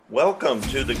Welcome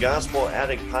to the Gospel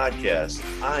Addict Podcast.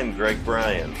 I'm Greg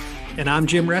Bryan. And I'm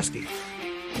Jim Reske.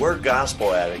 We're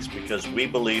gospel addicts because we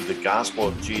believe the gospel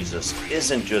of Jesus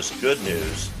isn't just good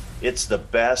news, it's the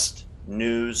best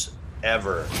news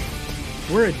ever.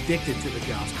 We're addicted to the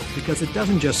gospel because it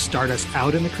doesn't just start us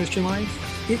out in the Christian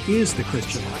life, it is the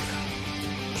Christian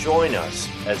life. Join us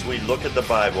as we look at the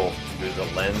Bible through the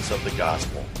lens of the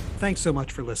gospel. Thanks so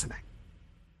much for listening.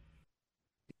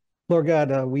 Lord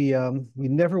God, we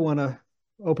never want to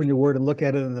open your word and look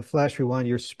at it in the flesh. We want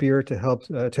your spirit to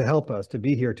help us, to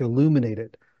be here, to illuminate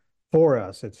it for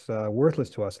us. It's worthless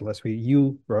to us unless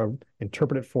you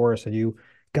interpret it for us and you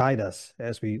guide us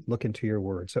as we look into your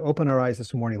word. So open our eyes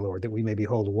this morning, Lord, that we may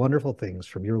behold wonderful things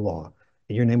from your law.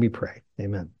 In your name we pray.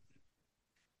 Amen.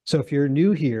 So if you're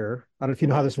new here, I don't know if you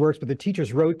know how this works, but the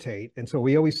teachers rotate. And so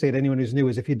we always say to anyone who's new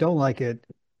is if you don't like it,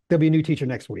 there'll be a new teacher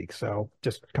next week. So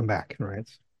just come back, right?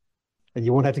 And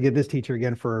you won't have to get this teacher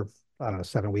again for, I don't know,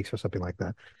 7 weeks or something like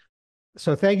that.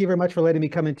 So thank you very much for letting me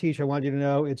come and teach. I want you to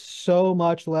know it's so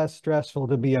much less stressful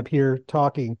to be up here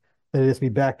talking than it is to be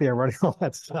back there running all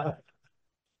that stuff.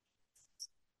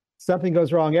 Something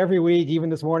goes wrong every week, even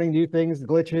this morning, new things,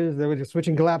 glitches. They were just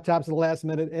switching laptops at the last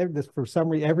minute, for some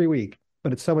reason, every week.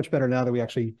 But it's so much better now that we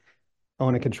actually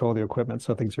own and control the equipment,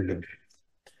 so things are good.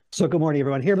 So good morning,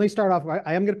 everyone. Here, let me start off.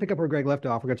 I am going to pick up where Greg left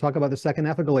off. We're going to talk about the second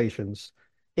half of Galatians.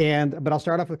 But I'll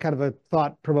start off with kind of a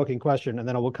thought-provoking question, and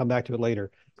then I will come back to it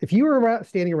later. If you were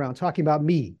standing around talking about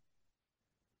me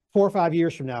 4 or 5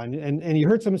 years from now, and you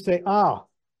heard someone say,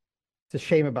 it's a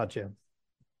shame about Jim.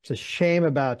 It's a shame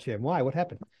about Jim. Why? What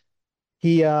happened?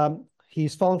 He's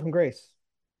fallen from grace.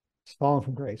 He's fallen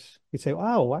from grace. You'd say,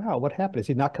 wow, what happened? Is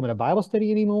he not coming to Bible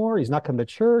study anymore? He's not coming to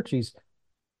church. He's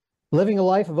living a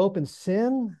life of open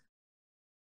sin.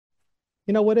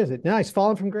 You know, what is it? Now he's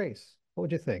fallen from grace. What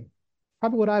would you think?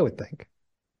 Probably what I would think.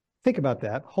 Think about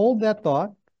that. Hold that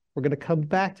thought. We're going to come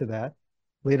back to that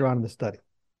later on in the study.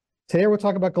 Today, we'll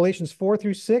talk about Galatians 4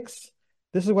 through 6.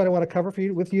 This is what I want to cover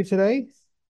with you today.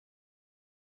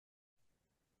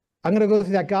 I'm going to go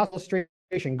through that gospel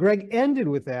illustration. Greg ended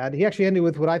with that. He actually ended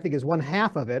with what I think is one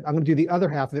half of it. I'm going to do the other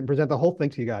half of it and present the whole thing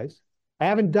to you guys. I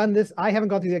haven't done this. I haven't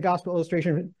gone through the gospel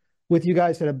illustration with you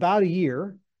guys in about a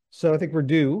year. So I think we're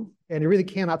due. And you really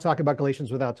cannot talk about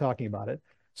Galatians without talking about it.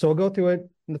 So we'll go through it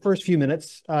in the first few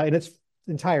minutes in its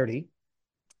entirety.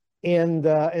 And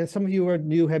some of you are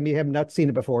new, have not seen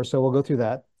it before, so we'll go through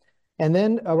that. And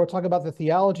then we'll talk about the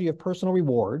theology of personal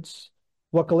rewards,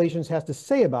 what Galatians has to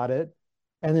say about it,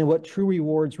 and then what true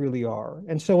rewards really are.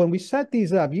 And so when we set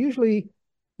these up, usually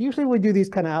we do these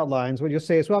kind of outlines. What you'll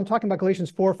say is, well, I'm talking about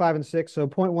Galatians 4, 5, and 6. So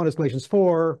point 1 is Galatians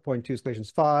 4, point 2 is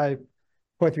Galatians 5,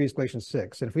 point 3 is Galatians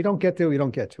 6. And if we don't get to it, we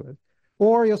don't get to it.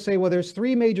 Or you'll say, well, there's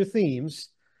 3 major themes.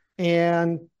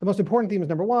 And the most important theme is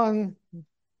number 1.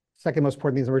 Second most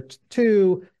important theme is number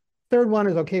 2. Third one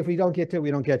is, okay, if we don't get to it, we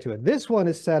don't get to it. This one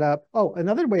is set up. Oh,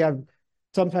 another way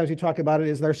sometimes we talk about it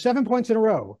is there are 7 points in a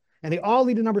row, and they all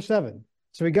lead to number 7.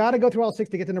 So we got to go through all 6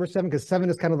 to get to number 7 because 7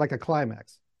 is kind of like a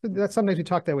climax. That's sometimes we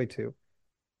talk that way too.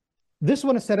 This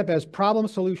one is set up as problem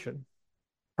solution.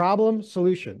 Problem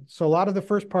solution. So a lot of the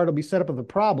first part will be set up of the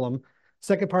problem.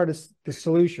 Second part is the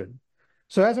solution.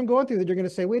 So as I'm going through that, you're going to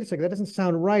say, wait a second, that doesn't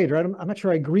sound right, or I'm not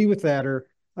sure I agree with that, or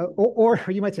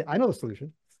you might say, I know the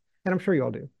solution, and I'm sure you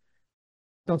all do.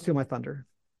 Don't steal my thunder.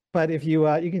 But if you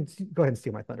can go ahead and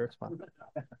steal my thunder, it's fine.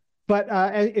 But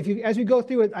as we go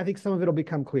through it, I think some of it will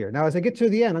become clear. Now, as I get to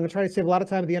the end, I'm going to try to save a lot of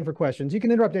time at the end for questions. You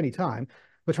can interrupt any time,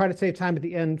 but try to save time at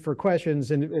the end for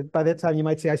questions. And by that time, you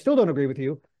might say, I still don't agree with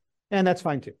you, and that's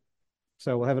fine too.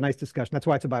 So we'll have a nice discussion. That's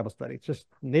why it's a Bible study. It's just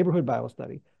neighborhood Bible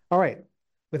study. All right.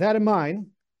 With that in mind,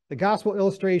 the gospel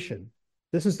illustration.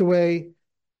 This is the way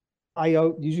I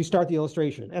usually start the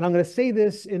illustration. And I'm going to say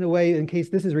this in a way in case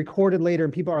this is recorded later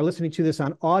and people are listening to this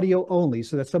on audio only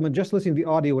so that someone just listening to the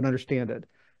audio would understand it.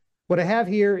 What I have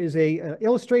here is an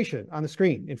illustration on the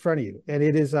screen in front of you. And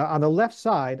it is on the left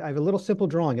side, I have a little simple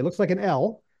drawing. It looks like an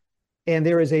L. And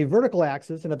there is a vertical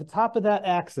axis. And at the top of that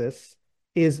axis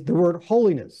is the word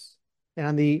holiness. And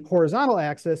on the horizontal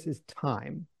axis is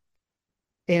time.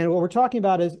 And what we're talking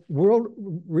about is world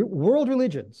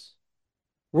religions.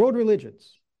 World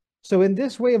religions. So in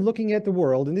this way of looking at the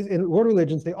world, in world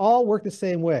religions, they all work the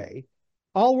same way.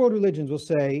 All world religions will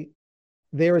say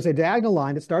there is a diagonal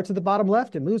line that starts at the bottom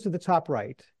left and moves to the top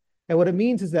right. And what it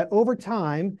means is that over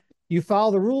time, you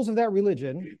follow the rules of that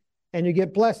religion and you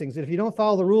get blessings. And if you don't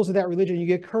follow the rules of that religion, you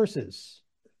get curses.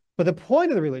 But the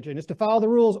point of the religion is to follow the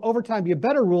rules over time, be a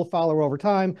better rule follower over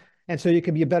time, and so you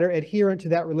can be a better adherent to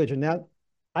that religion. Now,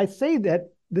 I say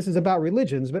that this is about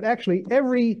religions, but actually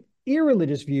every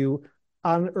irreligious view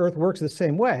on earth works the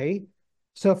same way.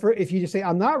 So if you just say,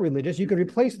 I'm not religious, you could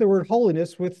replace the word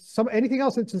holiness with anything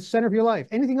else that's the center of your life.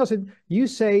 Anything else that you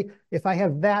say, if I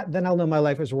have that, then I'll know my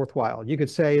life is worthwhile. You could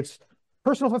say it's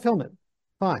personal fulfillment.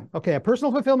 Fine. Okay, a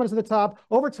personal fulfillment is at the top.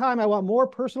 Over time, I want more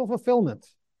personal fulfillment.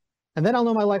 And then I'll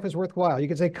know my life is worthwhile. You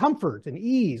could say comfort and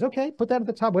ease. Okay, put that at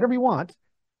the top, whatever you want.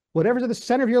 Whatever's at the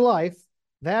center of your life,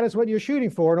 that is what you're shooting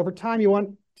for. And over time, you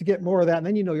want to get more of that, and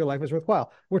then you know your life is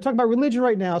worthwhile. We're talking about religion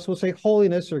right now, so we'll say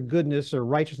holiness or goodness or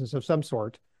righteousness of some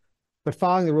sort, but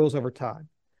following the rules over time.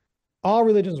 All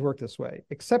religions work this way,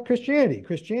 except Christianity.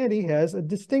 Christianity has a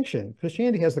distinction.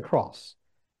 Christianity has the cross.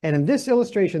 And in this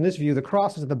illustration, this view, the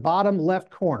cross is at the bottom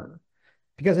left corner.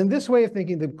 Because in this way of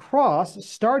thinking, the cross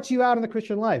starts you out in the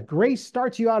Christian life. Grace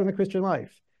starts you out in the Christian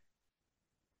life.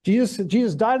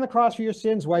 Jesus died on the cross for your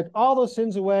sins, wiped all those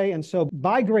sins away, and so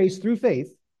by grace, through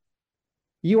faith,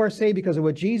 you are saved because of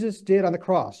what Jesus did on the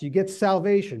cross. You get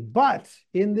salvation. But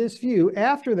in this view,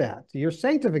 after that, your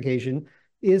sanctification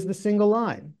is the single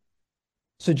line.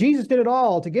 So Jesus did it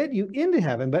all to get you into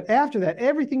heaven. But after that,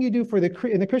 everything you do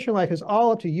in the Christian life is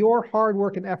all up to your hard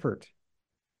work and effort.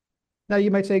 Now, you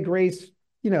might say grace,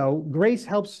 grace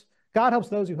helps, God helps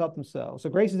those who help themselves. So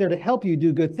grace is there to help you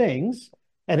do good things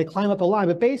and to climb up the line.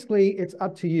 But basically, it's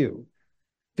up to you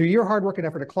through your hard work and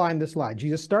effort to climb this line.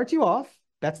 Jesus starts you off.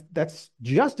 That's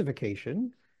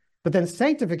justification. But then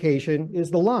sanctification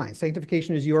is the line.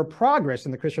 Sanctification is your progress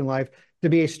in the Christian life to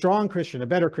be a strong Christian, a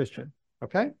better Christian.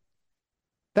 Okay?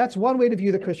 That's one way to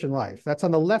view the Christian life. That's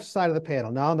on the left side of the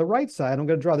panel. Now, on the right side, I'm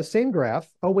going to draw the same graph.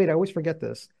 Oh, wait, I always forget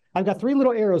this. I've got 3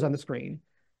 little arrows on the screen.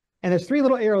 And there's 3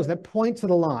 little arrows that point to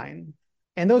the line.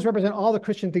 And those represent all the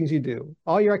Christian things you do,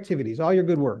 all your activities, all your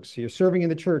good works. You're serving in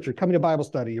the church, you're coming to Bible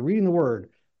study, you're reading the word,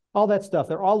 all that stuff.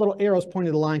 They're all little arrows pointing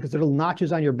to the line because they're little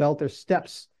notches on your belt. They're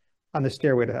steps on the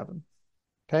stairway to heaven.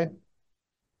 Okay?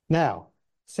 Now,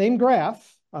 same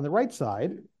graph on the right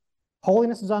side.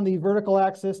 Holiness is on the vertical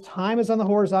axis. Time is on the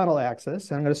horizontal axis.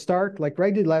 And I'm going to start like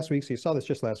Greg did last week. So you saw this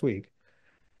just last week.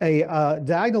 A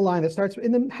diagonal line that starts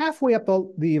in the halfway up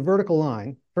the vertical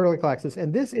axis.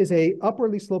 And this is a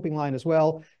upwardly sloping line as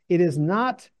well. It is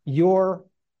not your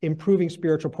improving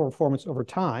spiritual performance over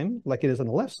time, like it is on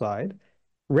the left side.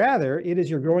 Rather, it is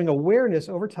your growing awareness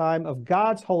over time of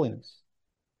God's holiness.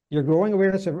 Your growing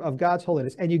awareness of God's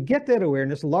holiness. And you get that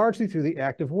awareness largely through the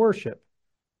act of worship.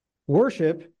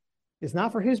 Worship is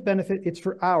not for his benefit, it's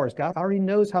for ours. God already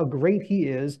knows how great he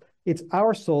is. It's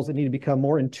our souls that need to become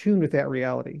more in tune with that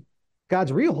reality.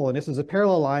 God's real holiness is a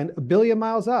parallel line 1 billion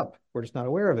miles up. We're just not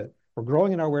aware of it. We're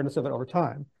growing in our awareness of it over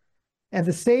time. At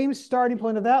the same starting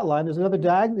point of that line, there's another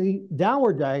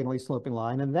downward diagonally sloping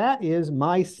line, and that is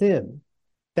my sin.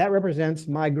 That represents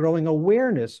my growing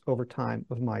awareness over time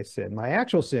of my sin. My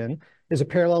actual sin is a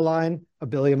parallel line 1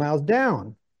 billion miles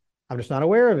down. I'm just not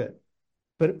aware of it.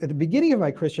 But at the beginning of my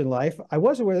Christian life, I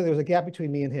was aware that there was a gap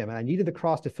between me and him, and I needed the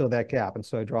cross to fill that gap. And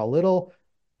so I draw a little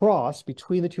cross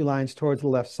between the 2 lines towards the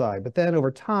left side. But then over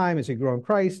time, as you grow in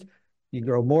Christ, you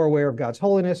grow more aware of God's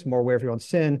holiness, more aware of your own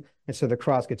sin. And so the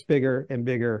cross gets bigger and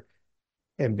bigger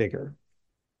and bigger.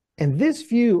 And this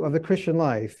view of the Christian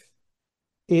life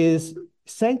is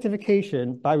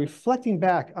sanctification by reflecting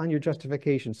back on your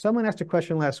justification. Someone asked a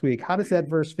question last week, how does that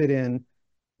verse fit in?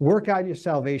 Work out your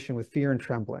salvation with fear and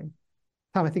trembling.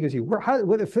 Tom, I think it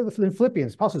was in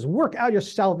Philippians, Paul says, work out your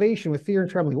salvation with fear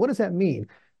and trembling. What does that mean?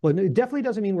 Well, it definitely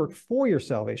doesn't mean work for your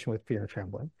salvation with fear and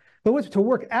trembling. But what's to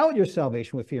work out your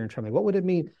salvation with fear and trembling? What would it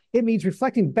mean? It means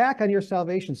reflecting back on your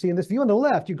salvation. See, in this view on the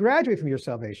left, you graduate from your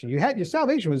salvation. Your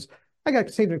salvation was, I got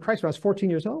saved in Christ when I was 14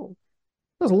 years old.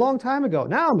 That was a long time ago.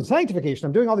 Now I'm in sanctification.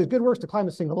 I'm doing all these good works to climb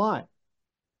a single line.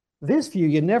 This view,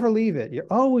 you never leave it. You're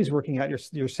always working out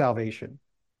your salvation.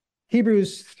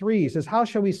 Hebrews 3 says, how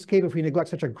shall we escape if we neglect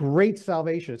such a great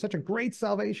salvation? It's such a great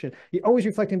salvation. You're always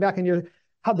reflecting back on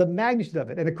the magnitude of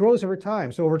it, and it grows over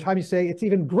time. So over time you say, it's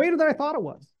even greater than I thought it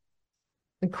was.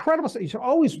 Incredible. You're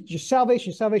always, your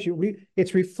salvation.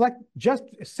 It's just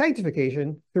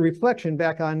sanctification, the reflection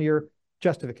back on your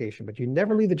justification, but you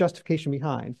never leave the justification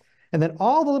behind. And then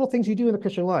all the little things you do in the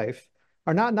Christian life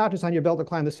are not just on your belt to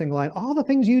climb the single line. All the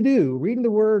things you do, reading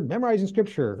the word, memorizing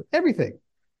scripture, everything.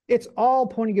 It's all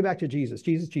pointing you back to Jesus,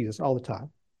 Jesus, Jesus, all the time.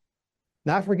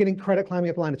 Not for getting credit climbing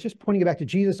up the line. It's just pointing you back to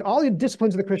Jesus. All the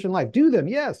disciplines of the Christian life, do them,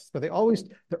 yes, but they're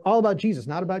all about Jesus,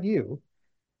 not about you.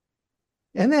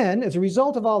 And then, as a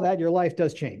result of all that, your life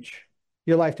does change.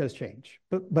 Your life does change.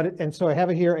 And so I have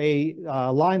here a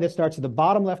line that starts at the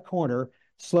bottom left corner,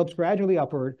 slopes gradually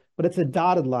upward, but it's a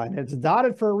dotted line. And it's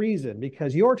dotted for a reason,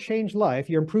 because your changed life,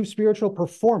 your improved spiritual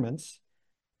performance,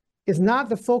 is not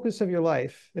the focus of your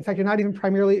life. In fact, you're not even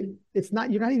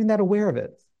that aware of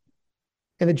it.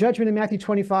 In the judgment in Matthew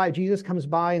 25, Jesus comes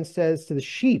by and says to the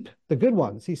sheep, the good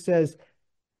ones, he says,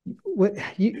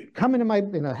 you come into my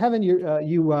heaven,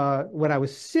 when I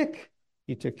was sick,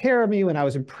 you took care of me. When I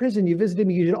was in prison, you visited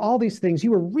me. You did all these things. You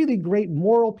were really great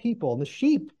moral people. And the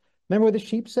sheep, remember what the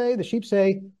sheep say? The sheep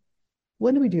say,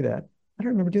 when did we do that? I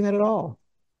don't remember doing that at all.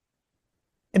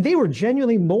 And they were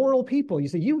genuinely moral people. You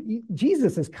say,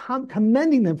 Jesus is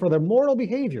commending them for their moral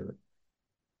behavior.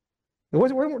 They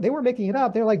weren't making it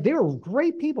up. They were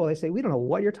great people. They say, we don't know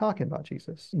what you're talking about,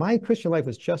 Jesus. My Christian life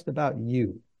was just about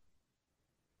you.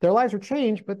 Their lives were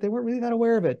changed, but they weren't really that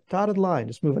aware of it. Dotted line,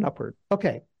 just moving upward.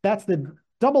 Okay, that's the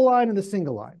double line and the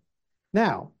single line.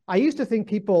 Now, I used to think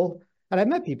people, and I've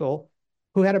met people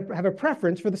who have a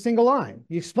preference for the single line.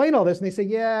 You explain all this, and they say,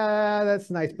 yeah, that's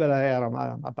nice, but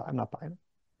I'm not buying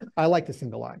it. I like the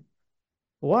single line.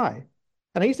 Why?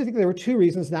 And I used to think there were two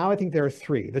reasons. Now I think there are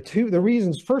three. The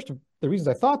reasons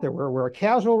I thought there were a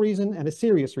casual reason and a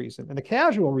serious reason. And the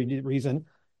casual reason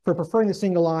for preferring the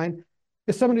single line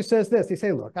is someone who says this. They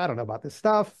say, look, I don't know about this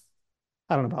stuff.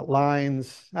 I don't know about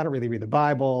lines. I don't really read the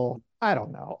Bible. I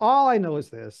don't know. All I know is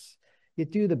this. You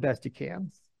do the best you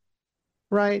can,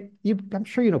 right? I'm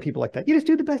sure you know people like that. You just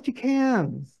do the best you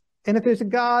can. And if there's a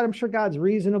God, I'm sure God's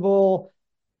reasonable.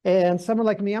 And someone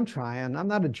like me, I'm trying. I'm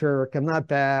not a jerk. I'm not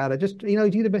bad. I just,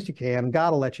 do the best you can.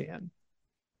 God will let you in.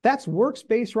 That's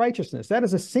works-based righteousness. That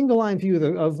is a single-line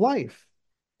view of life.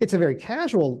 It's a very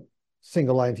casual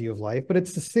single-line view of life, but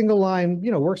it's the single-line,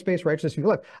 works-based righteousness view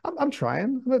of life. I'm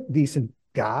trying. I'm a decent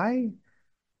guy.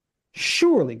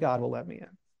 Surely God will let me in.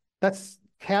 That's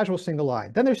casual single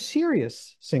line. Then there's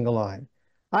serious single line.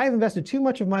 I have invested too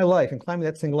much of my life in climbing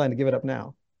that single line to give it up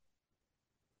now.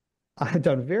 I've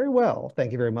done very well,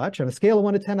 thank you very much. On a scale of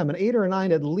 1 to 10, I'm an 8 or a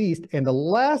 9 at least. And the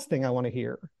last thing I want to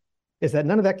hear is that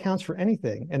none of that counts for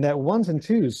anything. And that ones and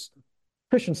twos,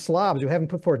 Christian slobs who haven't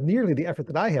put forth nearly the effort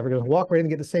that I have are going to walk right in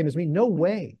and get the same as me. No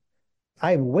way.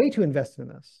 I am way too invested in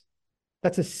this.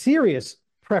 That's a serious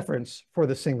preference for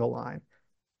the single line.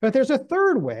 But there's a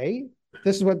third way.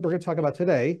 This is what we're going to talk about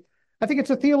today. I think it's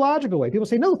a theological way. People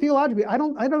say, no, theologically, I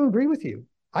don't agree with you.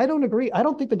 I don't agree. I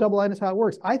don't think the double line is how it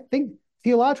works. I think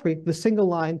theologically, the single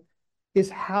line is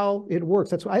how it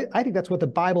works. I think that's what the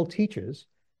Bible teaches.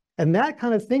 And that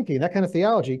kind of thinking, that kind of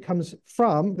theology comes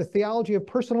from the theology of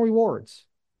personal rewards.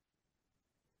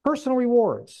 Personal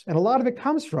rewards. And a lot of it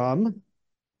comes from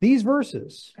these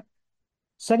verses.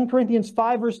 2 Corinthians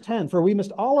 5, verse 10, for we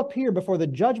must all appear before the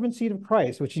judgment seat of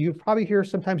Christ, which you probably hear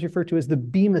sometimes referred to as the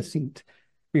bema seat,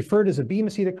 referred as a bema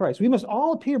seat of Christ. We must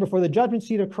all appear before the judgment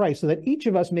seat of Christ so that each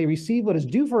of us may receive what is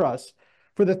due for us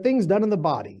for the things done in the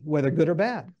body, whether good or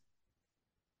bad.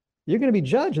 You're going to be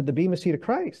judged at the bema seat of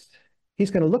Christ.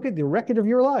 He's going to look at the record of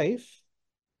your life,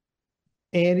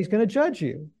 and he's going to judge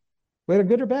you, whether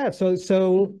good or bad.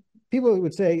 So people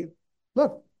would say,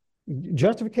 look,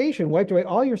 justification wiped away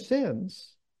all your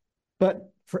sins,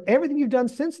 but for everything you've done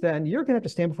since then, you're going to have to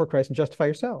stand before Christ and justify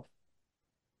yourself.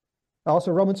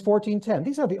 Also, Romans 14:10.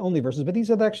 These are the only verses, but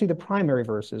these are actually the primary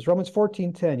verses. Romans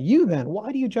 14:10. You then,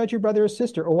 why do you judge your brother or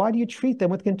sister, or why do you treat them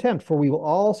with contempt? For we will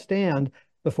all stand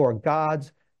before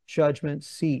God's judgment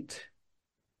seat.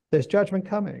 There's judgment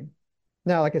coming.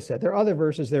 Now, like I said, there are other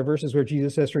verses. There are verses where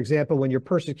Jesus says, for example, when you're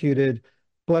persecuted,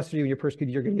 blessed are you when you're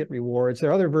persecuted, you're going to get rewards.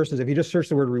 There are other verses, if you just search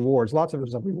the word rewards, lots of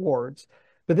verses on rewards.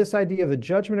 But this idea of the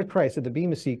judgment of Christ at the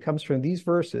bema seat comes from these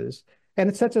verses, and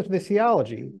it sets up the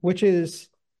theology, which is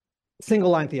single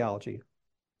line theology,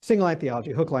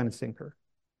 hook, line, and sinker,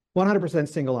 100%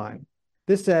 single line.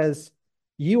 This says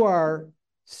you are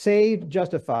saved,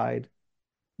 justified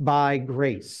by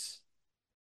grace.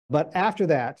 But after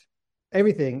that,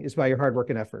 everything is by your hard work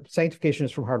and effort. Sanctification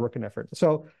is from hard work and effort.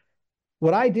 So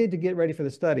what I did to get ready for the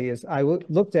study is I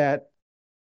looked at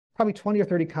probably 20 or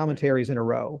 30 commentaries in a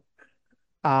row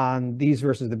on these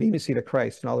verses, the bema seat of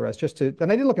Christ and all the rest, and I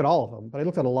didn't look at all of them, but I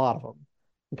looked at a lot of them.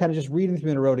 And kind of just reading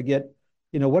through in a row to get,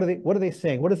 what are they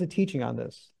saying? What is the teaching on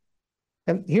this?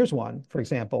 And here's one, for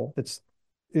example, this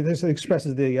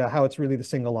expresses how it's really the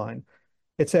single line.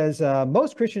 It says,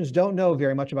 most Christians don't know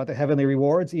very much about the heavenly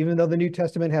rewards, even though the New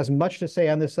Testament has much to say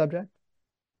on this subject.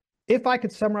 If I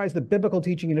could summarize the biblical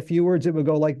teaching in a few words, it would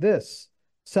go like this.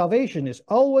 Salvation is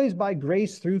always by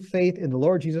grace through faith in the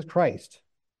Lord Jesus Christ.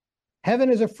 Heaven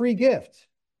is a free gift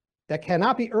that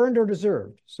cannot be earned or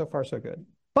deserved. So far, so good.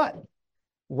 But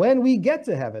when we get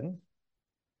to heaven,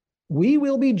 we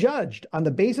will be judged on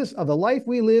the basis of the life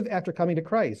we live after coming to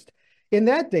Christ. In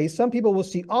that day, some people will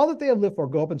see all that they have lived for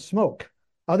go up in smoke.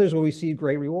 Others will receive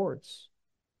great rewards.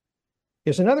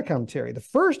 Here's another commentary. The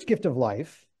first gift of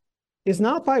life is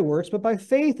not by works, but by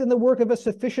faith in the work of a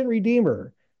sufficient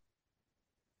Redeemer.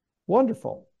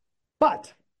 Wonderful.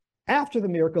 But after the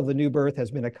miracle of the new birth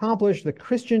has been accomplished, the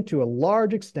Christian, to a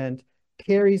large extent,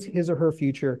 carries his or her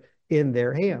future in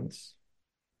their hands.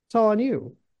 It's all on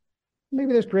you.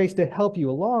 Maybe there's grace to help you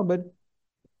along, but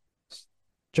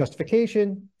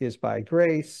justification is by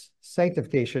grace,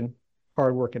 sanctification,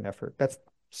 hard work and effort. That's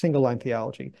single line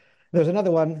theology. There's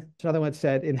another one that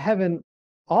said, in heaven,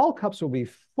 all cups will be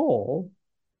full,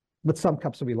 but some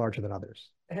cups will be larger than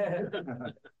others.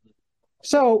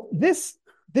 So this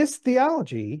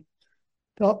theology,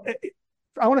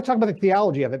 I want to talk about the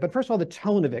theology of it, but first of all, the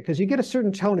tone of it, because you get a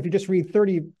certain tone if you just read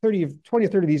 20 or 30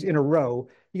 of these in a row,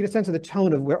 you get a sense of the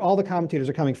tone of where all the commentators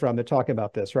are coming from that talk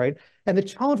about this, right? And the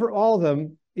tone for all of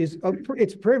them is,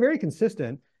 it's very, very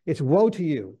consistent. It's woe to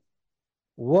you.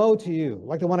 Woe to you.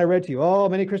 Like the one I read to you. Oh,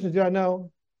 many Christians do not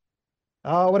know.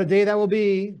 Oh, what a day that will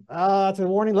be. It's a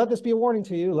warning. Let this be a warning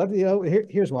to you.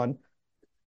 Here's one.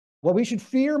 What we should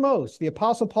fear most, the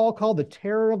Apostle Paul called the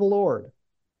terror of the Lord,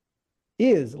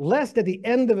 is lest at the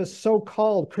end of a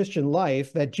so-called Christian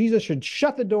life that Jesus should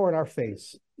shut the door in our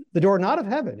face, the door not of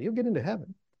heaven, you'll get into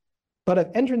heaven, but of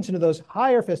entrance into those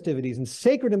higher festivities and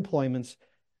sacred employments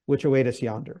which await us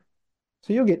yonder.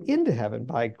 So you'll get into heaven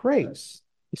by grace,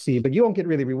 you see, but you won't get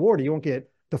really rewarded. You won't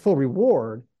get the full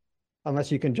reward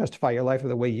unless you can justify your life with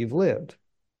the way you've lived.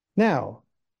 Now,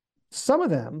 some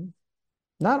of them,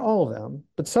 not all of them,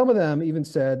 but some of them even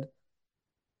said,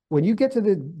 when you get to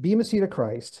the bema seat of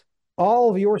Christ,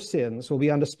 all of your sins will be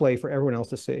on display for everyone else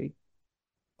to see.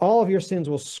 All of your sins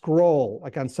will scroll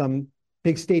like on some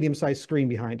big stadium-sized screen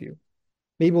behind you.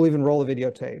 Maybe we'll even roll a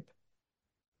videotape.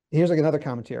 Here's like another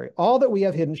commentary. All that we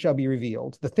have hidden shall be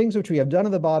revealed. The things which we have done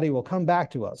in the body will come back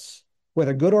to us,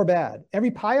 whether good or bad. Every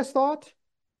pious thought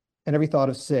and every thought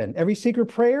of sin, every secret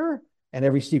prayer and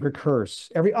every secret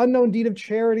curse, every unknown deed of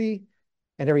charity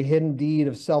and every hidden deed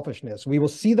of selfishness. We will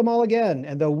see them all again,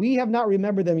 and though we have not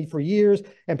remembered them for years,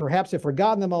 and perhaps have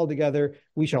forgotten them altogether,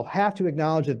 we shall have to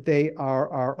acknowledge that they are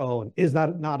our own. Is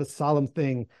that not a solemn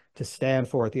thing to stand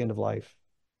for at the end of life?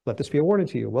 Let this be a warning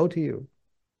to you. Woe to you.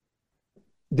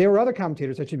 There were other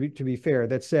commentators, that should be, to be fair,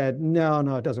 that said, no,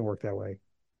 it doesn't work that way.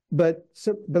 But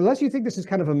unless you think this is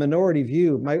kind of a minority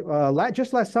view,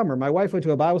 just last summer, my wife went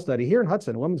to a Bible study here in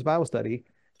Hudson, a women's Bible study.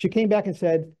 She came back and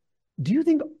said, do you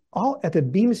think at the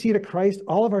bema seat of Christ,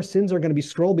 all of our sins are going to be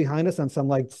scrolled behind us on some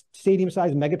like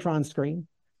stadium-sized Megatron screen?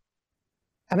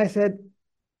 And I said,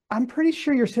 I'm pretty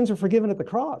sure your sins are forgiven at the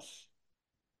cross.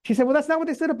 She said, well, that's not what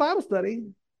they said at Bible study.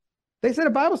 They said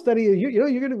at Bible study,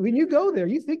 when you go there,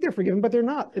 you think they're forgiven, but they're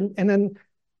not. And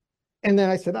then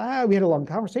I said, we had a long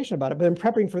conversation about it. But in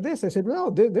prepping for this, I said,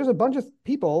 no, there's a bunch of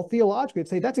people theologically that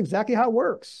say that's exactly how it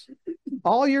works.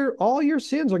 All your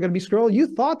sins are going to be scrolled. You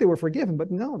thought they were forgiven, but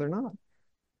no, they're not.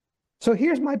 So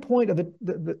here's my point of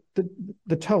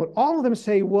the tone. All of them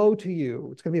say, woe to you.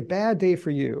 It's going to be a bad day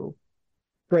for you.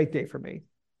 Great day for me.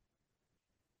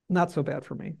 Not so bad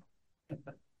for me.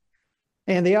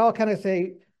 And they all kind of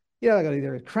say,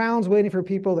 there's crowns waiting for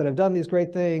people that have done these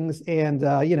great things. And,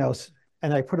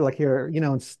 and I put it like here,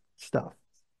 and stuff.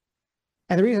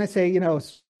 And the reason I say,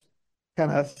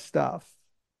 kind of stuff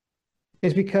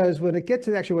is because when it gets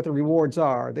to actually what the rewards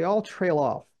are, they all trail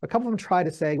off. A couple of them try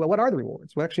to say, well, what are the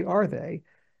rewards? What actually are they?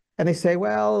 And they say,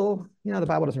 well, the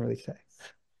Bible doesn't really say.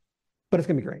 But it's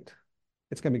going to be great.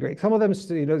 It's going to be great. Some of them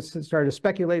started to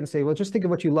speculate and say, well, just think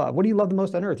of what you love. What do you love the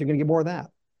most on earth? You're going to get more of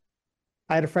that.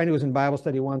 I had a friend who was in Bible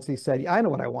study once. He said, I know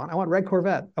what I want. I want a red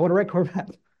Corvette. I want a red Corvette.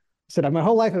 I said, my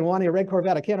whole life I've been wanting a red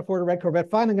Corvette. I can't afford a red Corvette.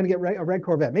 Fine, I'm going to get a red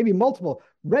Corvette. Maybe multiple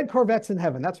red Corvettes in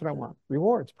heaven. That's what I want.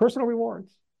 Rewards, personal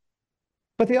rewards.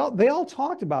 But they all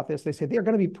talked about this. They said there are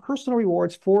going to be personal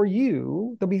rewards for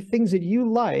you. There'll be things that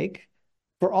you like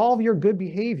for all of your good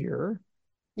behavior,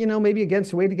 maybe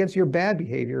weighed against your bad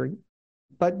behavior,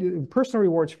 but personal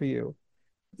rewards for you.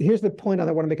 Here's the point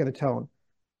I want to make of the tone.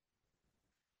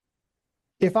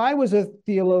 If I was a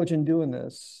theologian doing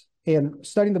this and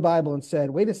studying the Bible and said,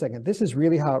 wait a second, this is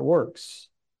really how it works.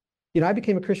 I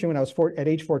became a Christian when I was at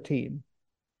age 14.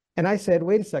 And I said,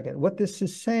 wait a second, what this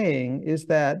is saying is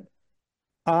that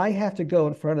I have to go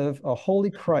in front of a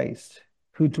holy Christ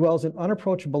who dwells in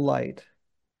unapproachable light,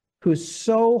 who's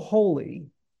so holy,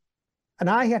 and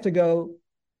I have to go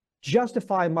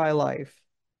justify my life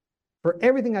for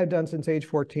everything I've done since age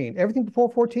 14. Everything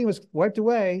before 14 was wiped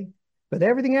away, but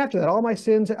everything after that, all my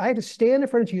sins, I had to stand in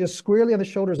front of Jesus squarely on the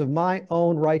shoulders of my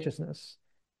own righteousness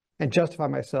and justify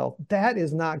myself. That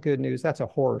is not good news. That's a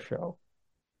horror show.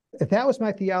 If that was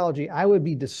my theology, I would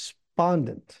be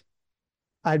despondent.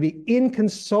 I'd be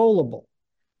inconsolable.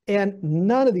 And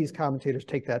none of these commentators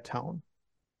take that tone.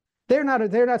 They're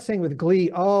not saying with glee,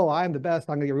 oh, I'm the best,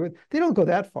 I'm going to get rewarded. They don't go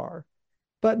that far.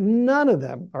 but none of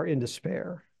them are in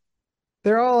despair.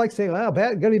 They're all like saying, well,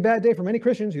 gonna be a bad day for many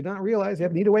Christians who don't realize you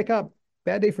need to wake up.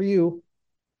 Bad day for you.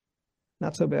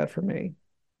 Not so bad for me.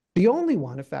 The only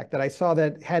one, in fact, that I saw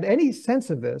that had any sense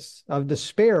of this, of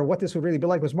despair, what this would really be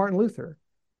like, was Martin Luther.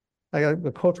 I got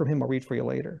a quote from him I'll read for you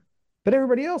later. But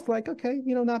everybody else, like, okay,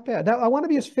 not bad. Now, I want to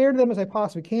be as fair to them as I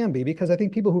possibly can be, because I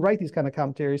think people who write these kind of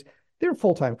commentaries, they're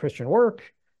full-time Christian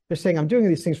work. They're saying, I'm doing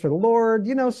these things for the Lord.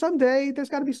 Someday there's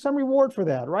got to be some reward for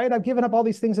that, right? I've given up all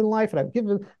these things in life, and I've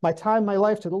given my time, my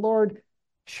life to the Lord.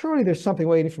 Surely there's something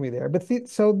waiting for me there. But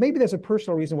so maybe there's a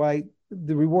personal reason why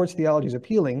the rewards theology is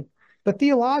appealing. But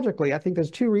theologically, I think there's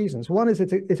two reasons. One is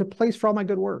it's a place for all my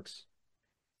good works.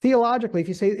 Theologically, if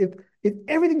you say if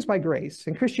everything's by grace,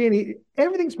 in Christianity,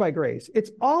 everything's by grace, it's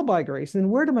all by grace, then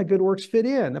where do my good works fit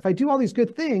in? If I do all these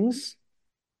good things,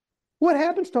 what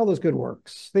happens to all those good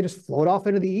works? They just float off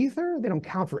into the ether? They don't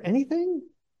count for anything?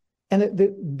 And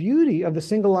the beauty of the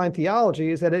single line theology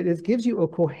is that it gives you a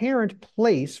coherent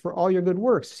place for all your good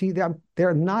works. See, there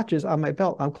are notches on my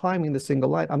belt. I'm climbing the single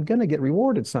line. I'm going to get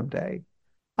rewarded someday.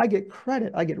 I get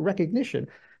credit. I get recognition.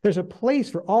 There's a place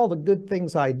for all the good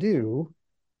things I do.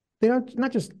 They're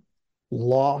not just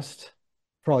lost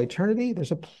for all eternity.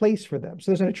 There's a place for them. So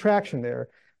there's an attraction there.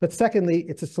 But secondly,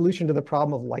 it's a solution to the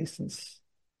problem of license.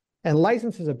 And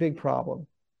license is a big problem.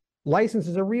 License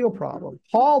is a real problem.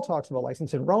 Paul talks about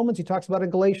license in Romans. He talks about it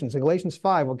in Galatians. In Galatians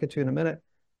 5, we'll get to in a minute.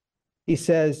 He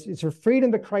says, it's for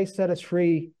freedom that Christ set us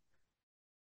free.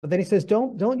 But then he says,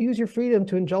 don't use your freedom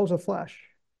to indulge the flesh.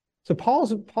 So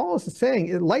Paul is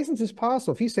saying license is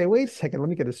possible. If you say, wait a second, let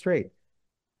me get it straight.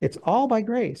 It's all by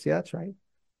grace. Yeah, that's right.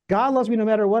 God loves me no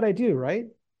matter what I do, right?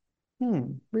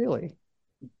 Really?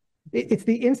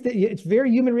 It's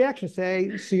very human reaction to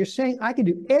say, so you're saying I can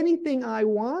do anything I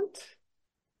want?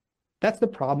 That's the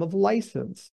problem of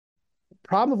license. The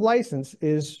problem of license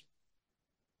is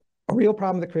a real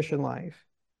problem of the Christian life.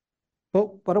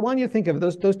 But I want you to think of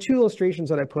those two illustrations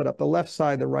that I put up, the left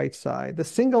side, the right side, the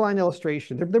single line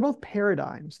illustration. They're both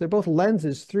paradigms. They're both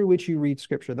lenses through which you read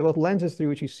Scripture. They're both lenses through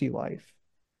which you see life.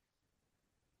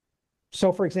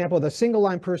 So, for example, the single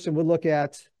line person would look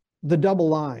at the double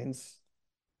lines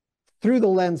through the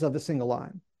lens of the single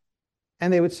line.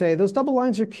 And they would say, those double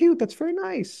lines are cute. That's very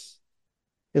nice.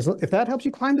 If that helps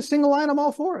you climb the single line, I'm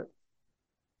all for it.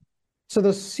 So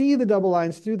they'll see the double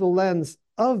lines through the lens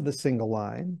of the single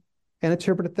line and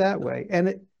interpret it that way.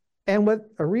 And what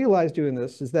I realized doing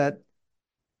this is that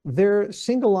their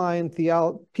single line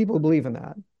theology, people who believe in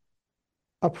that,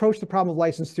 approach the problem of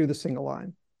license through the single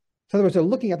line. So in other words, they're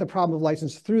looking at the problem of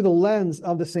license through the lens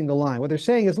of the single line. What they're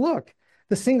saying is, look,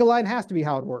 the single line has to be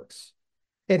how it works.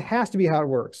 It has to be how it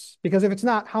works. Because if it's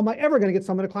not, how am I ever going to get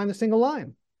someone to climb the single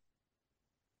line?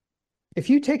 If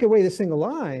you take away the single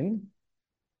line,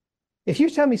 if you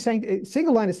tell me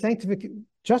single line is sanctification,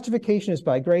 justification is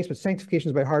by grace, but sanctification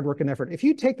is by hard work and effort. If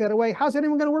you take that away, how's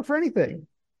anyone going to work for anything?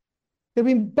 It'll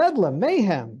be bedlam,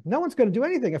 mayhem. No one's going to do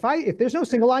anything. If there's no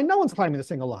single line, no one's climbing the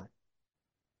single line.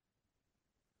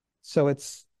 So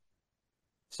it's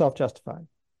self-justifying.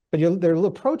 But they're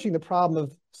approaching the problem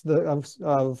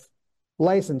of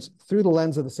license through the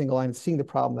lens of the single line and seeing the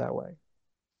problem that way.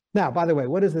 Now, by the way,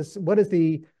 what is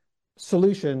the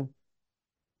solution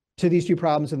to these two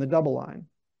problems in the double line?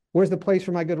 Where's the place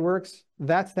for my good works?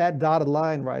 That's that dotted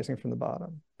line rising from the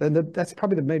bottom. That's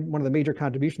probably one of the major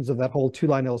contributions of that whole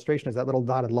two-line illustration is that little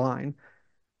dotted line,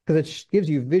 because it gives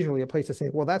you visually a place to say,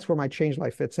 well, that's where my changed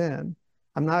life fits in.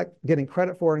 I'm not getting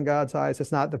credit for it in God's eyes.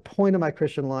 It's not the point of my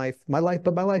Christian life.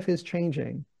 But my life is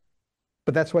changing.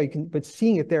 But that's why but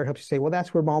seeing it there helps you say, well,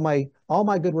 that's where all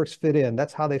my good works fit in.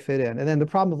 That's how they fit in. And then the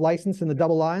problem of license in the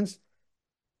double lines,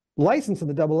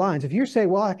 if you say,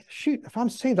 well, shoot, if I'm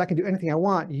saved, I can do anything I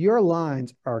want, your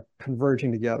lines are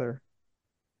converging together.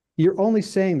 You're only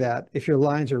saying that if your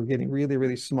lines are getting really,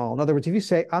 really small. In other words, if you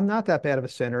say, I'm not that bad of a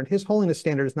sinner, and his holiness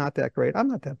standard is not that great, I'm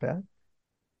not that bad.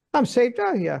 I'm saved.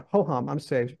 Oh, yeah, ho-hum, I'm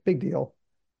saved. Big deal.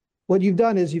 What you've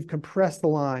done is you've compressed the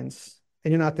lines,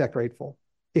 and you're not that grateful.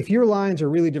 If your lines are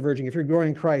really diverging, if you're growing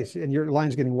in Christ, and your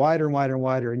line's getting wider and wider and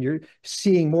wider, and you're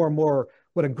seeing more and more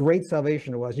what a great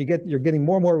salvation it was, you're getting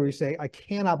more and more where you say, I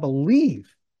cannot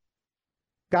believe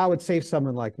God would save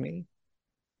someone like me.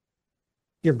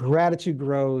 Your gratitude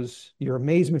grows, your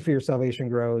amazement for your salvation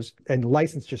grows, and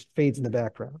license just fades in the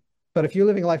background. But if you're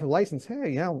living a life of license,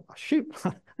 hey, shoot,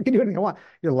 I can do anything I want.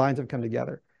 Your lines have come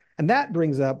together. And that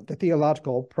brings up the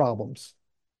theological problems.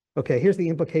 Okay, here's the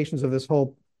implications of this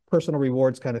whole personal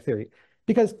rewards kind of theory.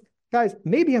 Because, guys,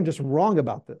 maybe I'm just wrong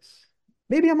about this.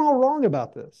 Maybe I'm all wrong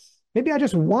about this. Maybe I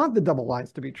just want the double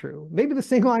lines to be true. Maybe the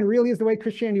single line really is the way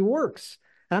Christianity works.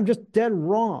 And I'm just dead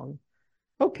wrong.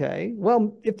 Okay,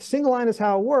 well, if the single line is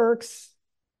how it works,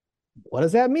 what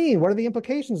does that mean? What are the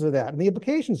implications of that? And the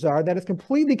implications are that it's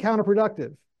completely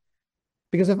counterproductive.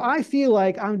 Because if I feel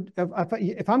like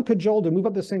if I'm cajoled to move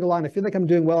up the single line, I feel like I'm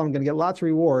doing well, I'm going to get lots of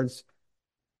rewards.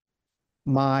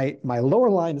 My lower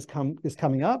line is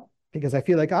coming up because I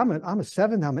feel like I'm a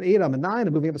 7, I'm an 8, I'm a 9,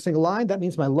 I'm moving up a single line. That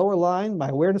means my lower line, my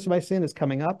awareness of my sin is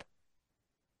coming up.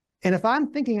 And if I'm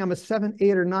thinking I'm a 7,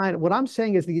 8, or 9, what I'm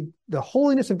saying is the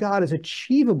holiness of God is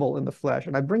achievable in the flesh.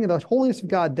 And I bring the holiness of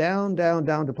God down, down,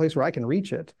 down to a place where I can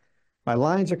reach it. My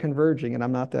lines are converging and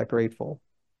I'm not that grateful.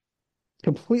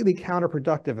 Completely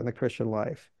counterproductive in the Christian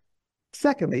life.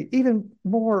 Secondly, even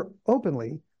more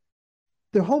openly,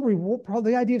 the whole reward,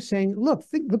 the idea of saying, look,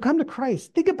 come to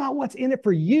Christ. Think about what's in it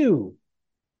for you.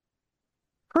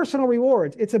 Personal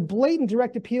rewards. It's a blatant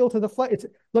direct appeal to the flesh.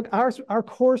 Look, our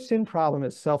core sin problem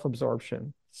is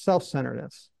self-absorption,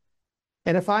 self-centeredness.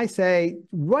 And if I say,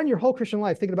 run your whole Christian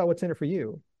life thinking about what's in it for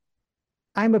you,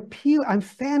 I'm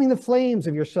fanning the flames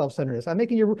of your self-centeredness. I'm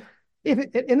making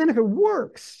and then if it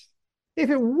works,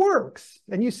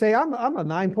 and you say, I'm a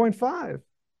 9.5,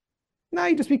 now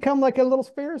you just become like a little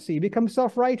Pharisee, you become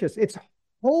self-righteous. It's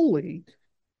wholly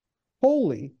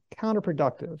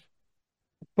counterproductive.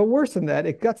 But worse than that,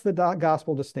 it guts the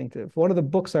gospel distinctive. One of the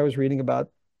books I was reading about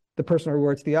the personal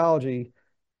rewards theology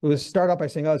was start out by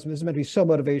saying, oh, this is meant to be so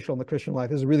motivational in the Christian life.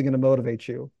 This is really going to motivate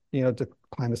you, to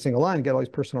climb a single line and get all these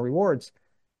personal rewards.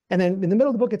 And then in the middle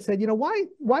of the book, it said,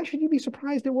 why should you be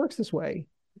surprised it works this way?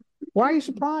 Why are you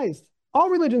surprised? All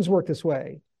religions work this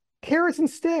way. Carrots and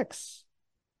sticks.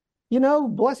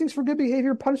 Blessings for good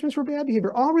behavior, punishments for bad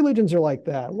behavior. All religions are like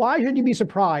that. Why should you be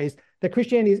surprised that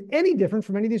Christianity is any different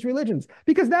from any of these religions?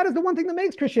 Because that is the one thing that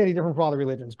makes Christianity different from all the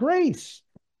religions. Grace.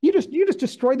 You just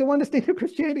destroyed the one distinctive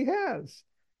Christianity has.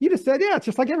 You just said, yeah, it's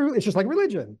just like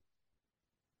religion.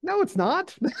 No, it's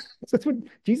not. That's what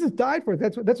Jesus died for.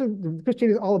 That's what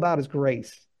Christianity is all about, is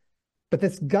grace. But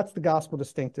this guts the gospel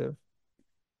distinctive.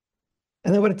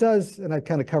 And then what it does, and I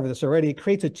kind of covered this already, it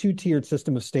creates a two-tiered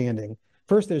system of standing.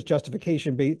 First, there's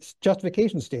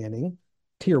justification standing,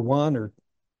 tier 1, or if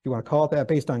you want to call it that,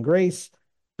 based on grace.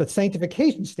 But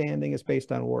sanctification standing is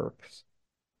based on works.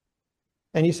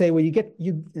 And you say, well,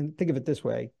 and think of it this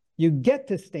way, you get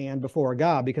to stand before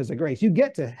God because of grace. You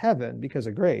get to heaven because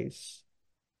of grace.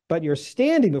 But you're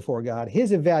standing before God,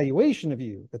 his evaluation of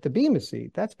you at the Bema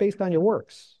seat, that's based on your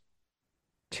works.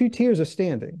 2 tiers of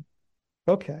standing.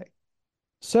 Okay.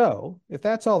 So if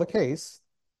that's all the case,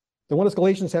 then what does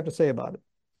Galatians have to say about it?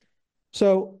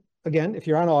 So again, if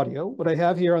you're on audio, what I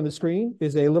have here on the screen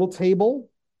is a little table.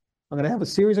 I'm going to have a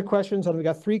series of questions, and we've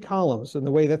got 3 columns in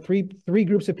the way that three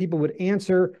groups of people would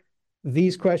answer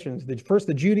these questions. First,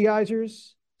 the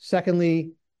Judaizers.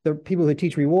 Secondly, the people who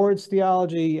teach rewards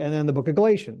theology, and then the book of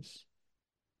Galatians.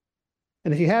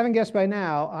 And if you haven't guessed by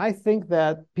now, I think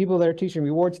that people that are teaching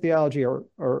rewards theology are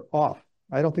off.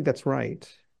 I don't think that's right.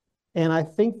 And I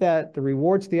think that the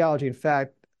rewards theology, in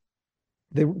fact,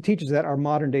 the teachers that are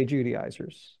modern day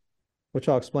Judaizers, which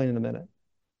I'll explain in a minute.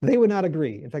 They would not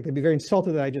agree. In fact, they'd be very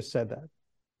insulted that I just said that.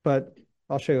 But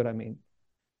I'll show you what I mean.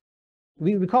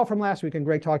 We recall from last week, and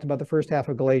Greg talked about the first half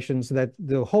of Galatians, that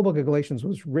the whole book of Galatians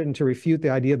was written to refute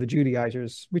the idea of the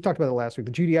Judaizers. We talked about it last week.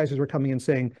 The Judaizers were coming in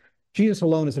saying, Jesus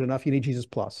alone isn't enough, you need Jesus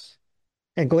plus.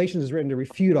 And Galatians is written to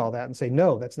refute all that and say,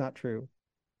 no, that's not true.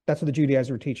 That's what the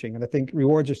Judaizers were teaching, and I think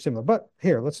rewards are similar. But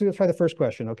here, let's try the first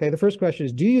question, okay? The first question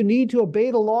is, do you need to obey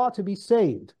the law to be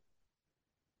saved?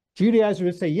 Judaizers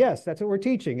would say, yes, that's what we're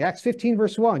teaching. Acts 15,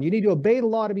 verse 1, you need to obey the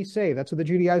law to be saved. That's what the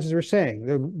Judaizers are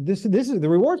saying. This is the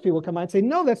rewards people come out and say,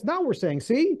 no, that's not what we're saying.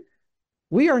 See,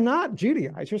 we are not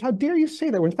Judaizers. How dare you say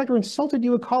that? In fact, we're insulted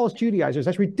you would call us Judaizers.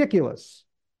 That's ridiculous.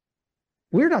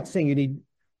 We're not saying you need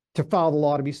to follow the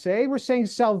law to be saved. We're saying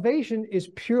salvation is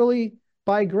purely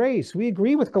by grace. We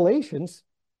agree with Galatians.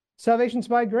 Salvation's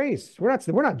by grace. We're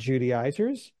not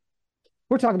Judaizers.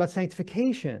 We're talking about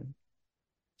sanctification.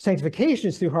 Sanctification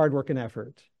is through hard work and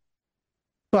effort.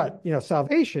 But,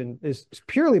 salvation is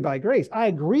purely by grace. I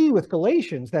agree with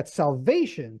Galatians that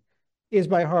salvation is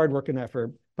by hard work and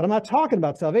effort. But I'm not talking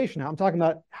about salvation now. I'm talking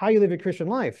about how you live a Christian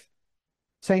life.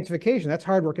 Sanctification, that's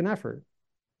hard work and effort.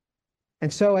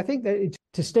 And so I think that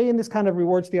to stay in this kind of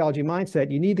rewards theology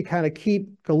mindset, you need to kind of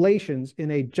keep Galatians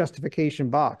in a justification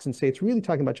box and say it's really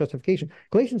talking about justification.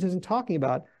 Galatians isn't talking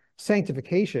about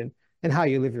sanctification and how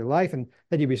you live your life and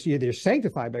that you're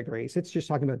sanctified by grace. It's just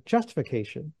talking about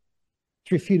justification.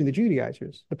 It's refuting the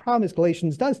Judaizers. The problem is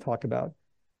Galatians does talk about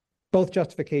both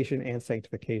justification and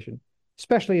sanctification,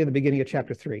 especially in the beginning of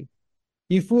chapter 3.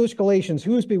 You foolish Galatians,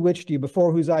 who has bewitched you,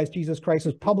 before whose eyes Jesus Christ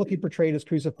was publicly portrayed as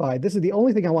crucified? This is the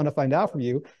only thing I want to find out from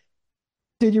you.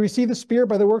 Did you receive the Spirit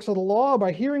by the works of the law or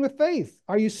by hearing with faith?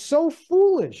 Are you so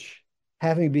foolish?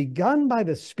 Having begun by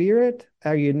the Spirit,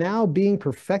 are you now being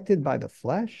perfected by the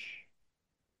flesh?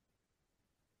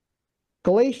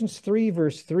 Galatians 3,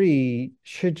 verse 3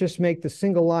 should just make the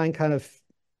single line kind of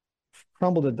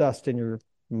crumble to dust in your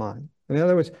mind. In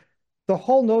other words, the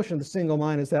whole notion of the single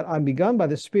mind is that I'm begun by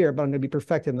the Spirit, but I'm going to be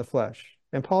perfected in the flesh.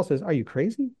 And Paul says, are you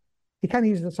crazy? He kind of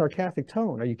uses a sarcastic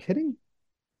tone. Are you kidding?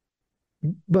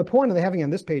 The point they're having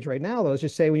on this page right now, though, is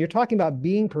just say when you're talking about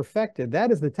being perfected, that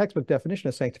is the textbook definition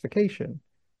of sanctification.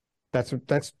 That's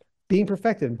being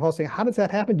perfected. And Paul's saying, how does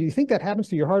that happen? Do you think that happens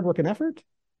through your hard work and effort?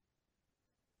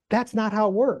 That's not how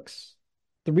it works.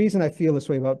 The reason I feel this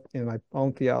way about in my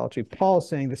own theology, Paul is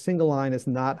saying the single line is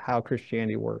not how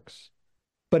Christianity works.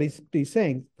 But he's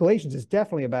saying Galatians is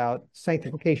definitely about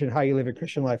sanctification, how you live a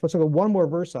Christian life. Let's look at one more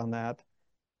verse on that,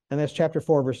 and that's chapter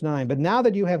 4, verse 9. But now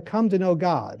that you have come to know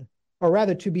God, or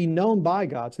rather to be known by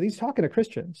God, so he's talking to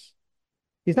Christians.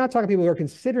 He's not talking to people who are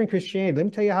considering Christianity. Let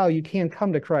me tell you how you can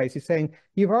come to Christ. He's saying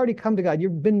you've already come to God.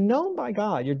 You've been known by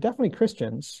God. You're definitely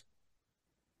Christians.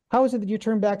 How is it that you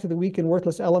turn back to the weak and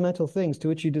worthless elemental things to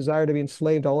which you desire to be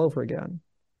enslaved all over again?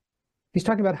 He's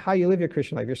talking about how you live your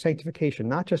Christian life, your sanctification,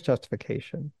 not just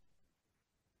justification.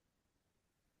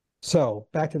 So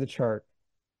back to the chart.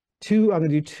 I'm going to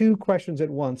do two questions at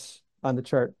once on the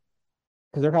chart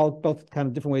because they're all both kind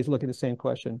of different ways to look at the same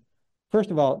question.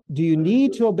 First of all, do you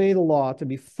need to obey the law to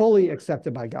be fully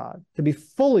accepted by God? To be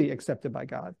fully accepted by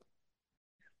God?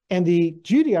 And the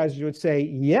Judaizers would say,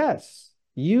 yes.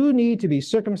 You need to be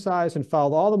circumcised and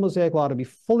follow all the Mosaic law to be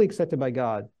fully accepted by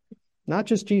God, not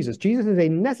just Jesus. Jesus is a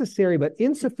necessary but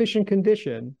insufficient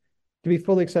condition to be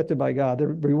fully accepted by God. The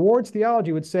rewards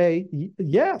theology would say,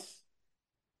 yes,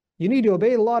 you need to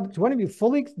obey the law to want to be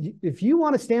fully. If you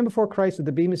want to stand before Christ at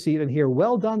the bema seat and hear,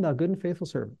 well done, thou good and faithful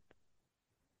servant.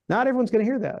 Not everyone's going to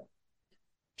hear that.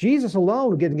 Jesus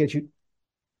alone will get you,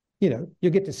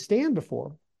 you'll get to stand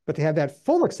before, but to have that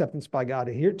full acceptance by God,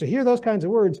 to hear those kinds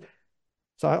of words,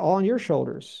 it's all on your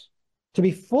shoulders. To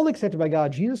be fully accepted by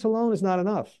God, Jesus alone is not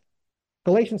enough.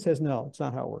 Galatians says, no, it's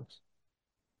not how it works.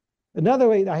 Another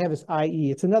way I have is i.e.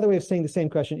 It's another way of saying the same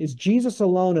question. Is Jesus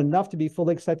alone enough to be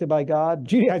fully accepted by God?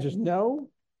 Judaizers, no.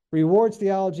 Rewards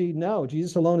theology, no.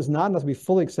 Jesus alone is not enough to be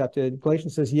fully accepted.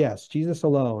 Galatians says, yes, Jesus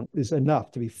alone is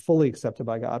enough to be fully accepted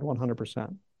by God,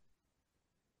 100%.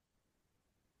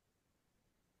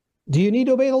 Do you need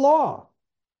to obey the law?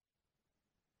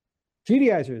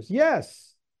 Judaizers, yes.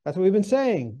 That's what we've been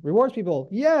saying. Rewards people,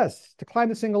 yes, to climb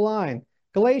the single line.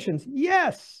 Galatians,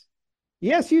 yes.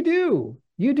 Yes, you do.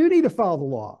 You do need to follow the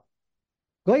law.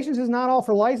 Galatians is not all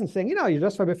for licensing. You're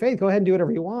justified by faith. Go ahead and do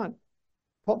whatever you want.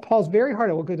 Paul's very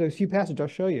hard. We'll go to a few passages. I'll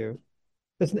show you.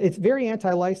 It's very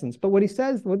anti-license. But what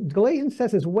Galatians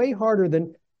says is way harder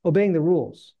than obeying the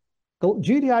rules.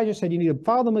 Judaizers said you need to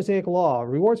follow the Mosaic law.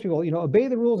 Rewards people, obey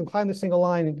the rules and climb the single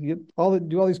line and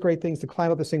do all these great things to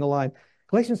climb up the single line.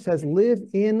 Galatians says live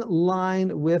in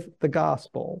line with the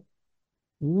gospel.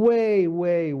 Way,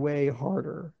 way, way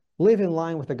harder. Live in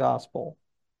line with the gospel.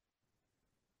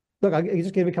 Look, I'll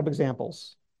just give you a couple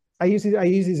examples. I used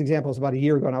these examples about a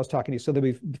year ago when I was talking to you, so they'll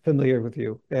be familiar with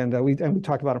you. And we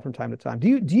talked about them from time to time. Do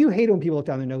you hate it when people look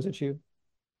down their nose at you?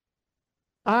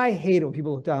 I hate it when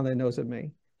people look down their nose at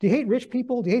me. Do you hate rich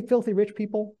people? Do you hate filthy rich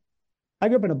people? I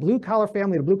grew up in a blue-collar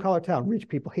family in a blue-collar town. Rich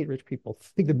people hate rich people.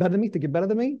 Think they're better than me? Think you're better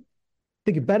than me?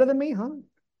 Think you're better than me, huh?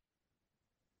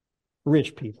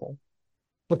 Rich people.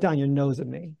 Look down your nose at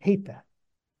me. Hate that.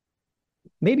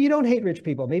 Maybe you don't hate rich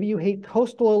people. Maybe you hate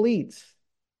coastal elites.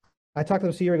 I talked to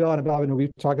them a year ago, and we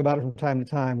talk about it from time to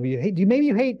time.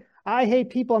 I hate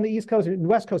people on the East Coast and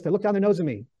West Coast that look down their nose at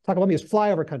me. Talk about me as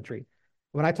flyover country.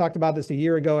 When I talked about this a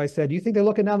year ago, I said, do you think they're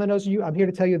looking down their nose at you? I'm here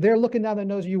to tell you, they're looking down their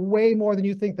nose at you way more than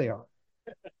you think they are.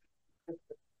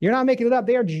 You're not making it up.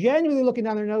 They are genuinely looking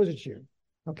down their nose at you.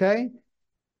 Okay?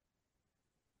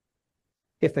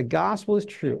 If the gospel is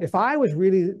true, if I was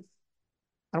really,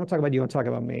 I don't talk about you, I'm talking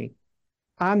about me.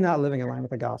 I'm not living in line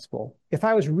with the gospel. If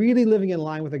I was really living in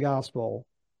line with the gospel,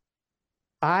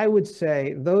 I would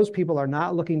say those people are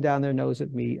not looking down their nose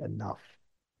at me enough.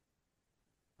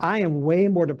 I am way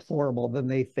more deplorable than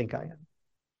they think I am.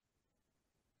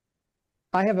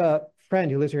 I have a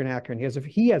friend who lives here in Akron.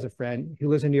 He has a friend who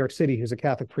lives in New York City who's a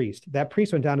Catholic priest. That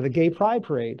priest went down to the gay pride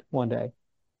parade one day.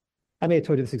 I may have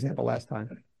told you this example last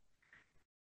time.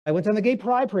 I went down the gay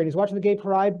pride parade. He's watching the gay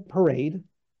pride parade.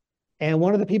 And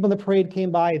one of the people in the parade came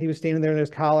by and he was standing there in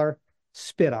his collar,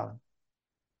 spit on him.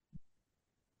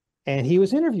 And he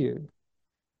was interviewed.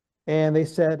 And they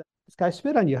said, this guy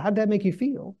spit on you. How'd that make you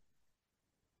feel?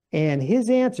 And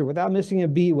his answer, without missing a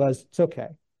beat, was, it's okay.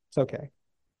 It's okay.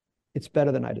 It's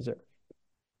better than I deserve.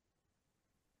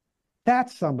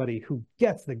 That's somebody who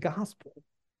gets the gospel.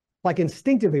 Like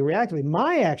instinctively, reactively,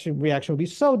 my reaction would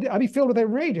be I'd be filled with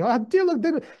rage. Oh, dear, look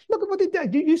at what they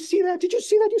did. Did you see that? Did you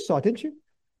see that? You saw it, didn't you?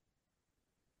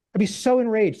 I'd be so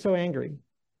enraged, so angry. And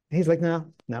he's like, no,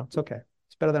 it's okay.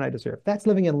 It's better than I deserve. That's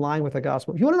living in line with the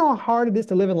gospel. If you want to know how hard it is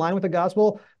to live in line with the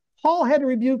gospel, Paul had to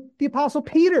rebuke the apostle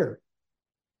Peter.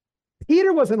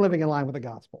 Peter wasn't living in line with the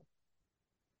gospel.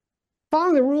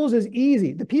 Following the rules is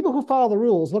easy. The people who follow the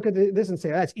rules look at this and say,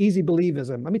 that's easy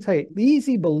believism. Let me tell you,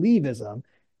 easy believism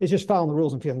is just following the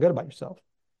rules and feeling good about yourself.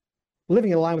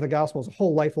 Living in line with the gospel is a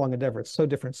whole lifelong endeavor. It's so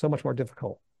different, so much more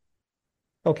difficult.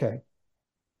 Okay.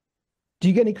 Do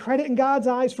you get any credit in God's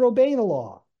eyes for obeying the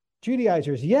law?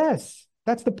 Judaizers, yes.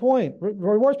 That's the point.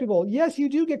 Rewards people, yes, you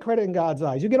do get credit in God's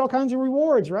eyes. You get all kinds of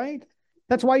rewards, right?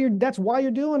 That's why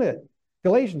you're doing it.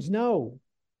 Galatians, no.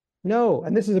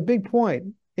 And this is a big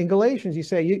point. In Galatians, you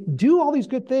say, you do all these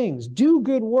good things, do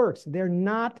good works. They're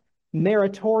not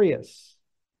meritorious.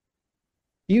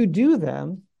 You do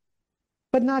them,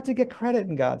 but not to get credit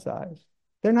in God's eyes.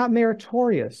 They're not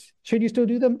meritorious. Should you still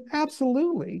do them?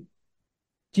 Absolutely.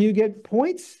 Do you get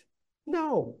points?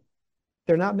 No.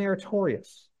 They're not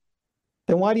meritorious.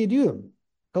 Then why do you do them?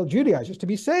 Well, Judaizers to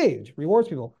be saved. Rewards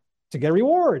people to get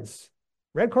rewards.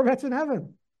 Red Corvettes in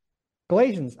heaven.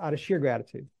 Galatians out of sheer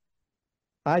gratitude.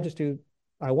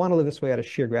 I want to live this way out of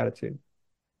sheer gratitude.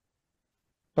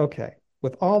 Okay.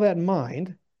 With all that in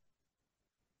mind,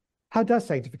 how does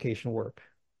sanctification work?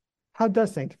 What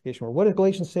does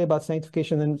Galatians say about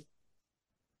sanctification, and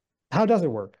how does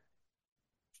it work?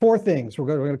 4 things we're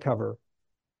going to cover.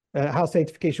 How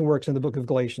sanctification works in the book of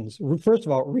Galatians. First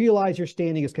of all, realize your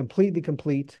standing is completely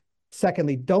complete.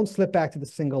 Secondly, don't slip back to the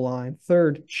single line.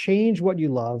 Third, change what you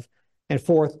love. And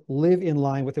fourth, live in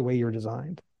line with the way you're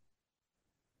designed.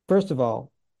 First of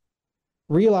all,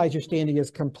 realize your standing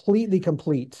is completely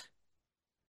complete.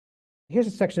 Here's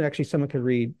a section actually someone could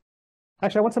read.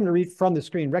 Actually, I want someone to read from the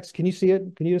screen. Rex, can you see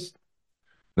it? Can you just...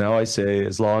 Now I say,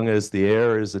 as long as the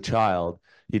heir is a child,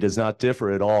 he does not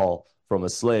differ at all from a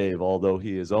slave, although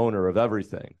he is owner of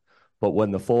everything. But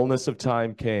when the fullness of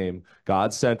time came,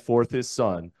 God sent forth his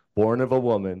son, born of a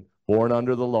woman, born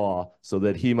under the law, so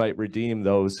that he might redeem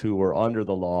those who were under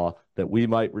the law, that we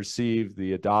might receive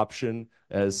the adoption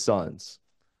as sons.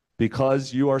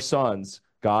 Because you are sons,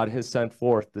 God has sent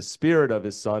forth the Spirit of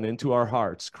his Son into our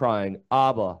hearts, crying,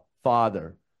 Abba,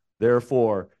 Father.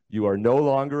 Therefore, you are no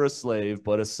longer a slave,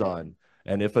 but a son.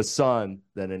 And if a son,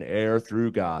 then an heir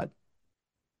through God.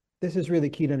 This is really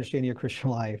key to understanding your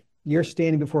Christian life. Your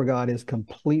standing before God is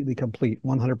completely complete,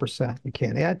 100%. You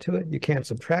can't add to it. You can't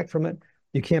subtract from it.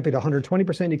 You can't be at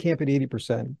 120%. You can't be at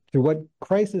 80%. Through what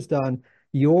Christ has done,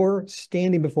 you're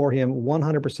standing before him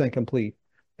 100% complete.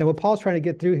 And what Paul's trying to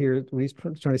get through here, what he's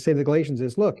trying to say to the Galatians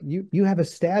is, look, you have a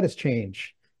status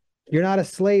change. You're not a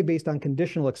slave based on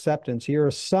conditional acceptance. You're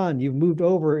a son. You've moved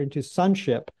over into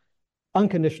sonship,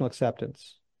 unconditional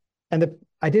acceptance. And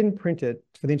I didn't print it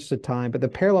for the interest of time, but the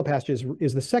parallel passage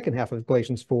is the second half of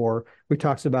Galatians 4, where he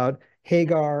talks about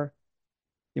Hagar.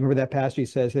 You remember that passage? He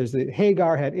says,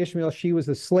 Hagar had Ishmael. She was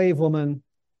the slave woman.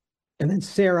 And then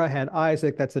Sarah had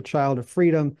Isaac. That's a child of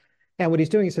freedom. And what he's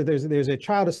doing, he said, there's a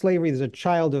child of slavery. There's a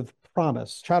child of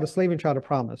promise, child of slavery and child of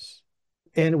promise.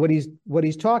 And what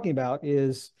he's talking about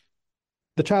is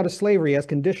the child of slavery has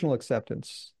conditional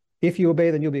acceptance. If you obey,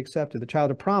 then you'll be accepted. The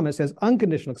child of promise has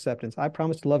unconditional acceptance. I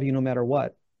promise to love you no matter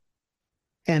what.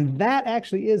 And that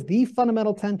actually is the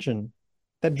fundamental tension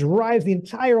that drives the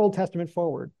entire Old Testament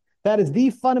forward. That is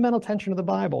the fundamental tension of the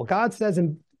Bible. God says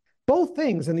in both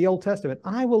things in the Old Testament,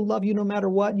 I will love you no matter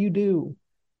what you do.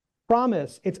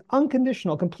 Promise, it's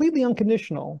unconditional, completely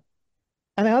unconditional.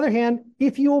 On the other hand,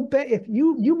 if you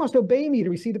must obey me to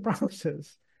receive the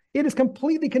promises. It is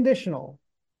completely conditional.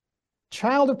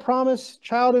 Child of promise,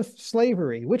 child of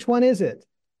slavery. Which one is it?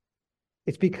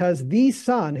 It's because the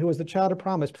Son, who was the child of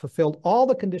promise, fulfilled all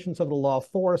the conditions of the law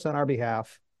for us on our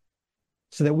behalf,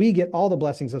 so that we get all the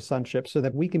blessings of sonship, so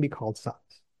that we can be called sons.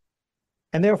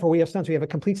 And therefore, we have sons. We have a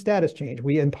complete status change.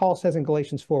 And Paul says in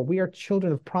Galatians 4, we are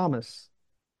children of promise,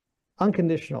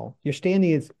 unconditional. Your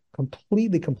standing is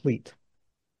completely complete.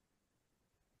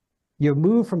 You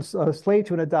move from a slave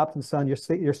to an adopted son.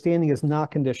 Your standing is not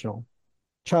conditional.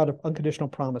 Child of unconditional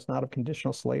promise, not of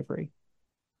conditional slavery.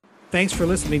 Thanks for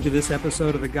listening to this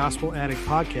episode of the Gospel Addict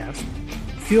Podcast.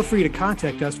 Feel free to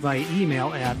contact us via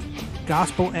email at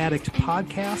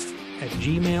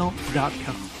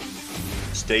gospeladdictpodcast@gmail.com.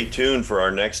 Stay tuned for our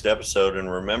next episode,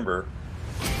 and remember,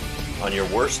 on your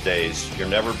worst days, you're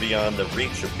never beyond the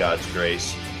reach of God's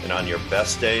grace, and on your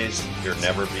best days, you're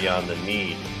never beyond the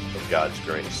need of God's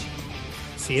grace.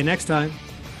 See See you next time.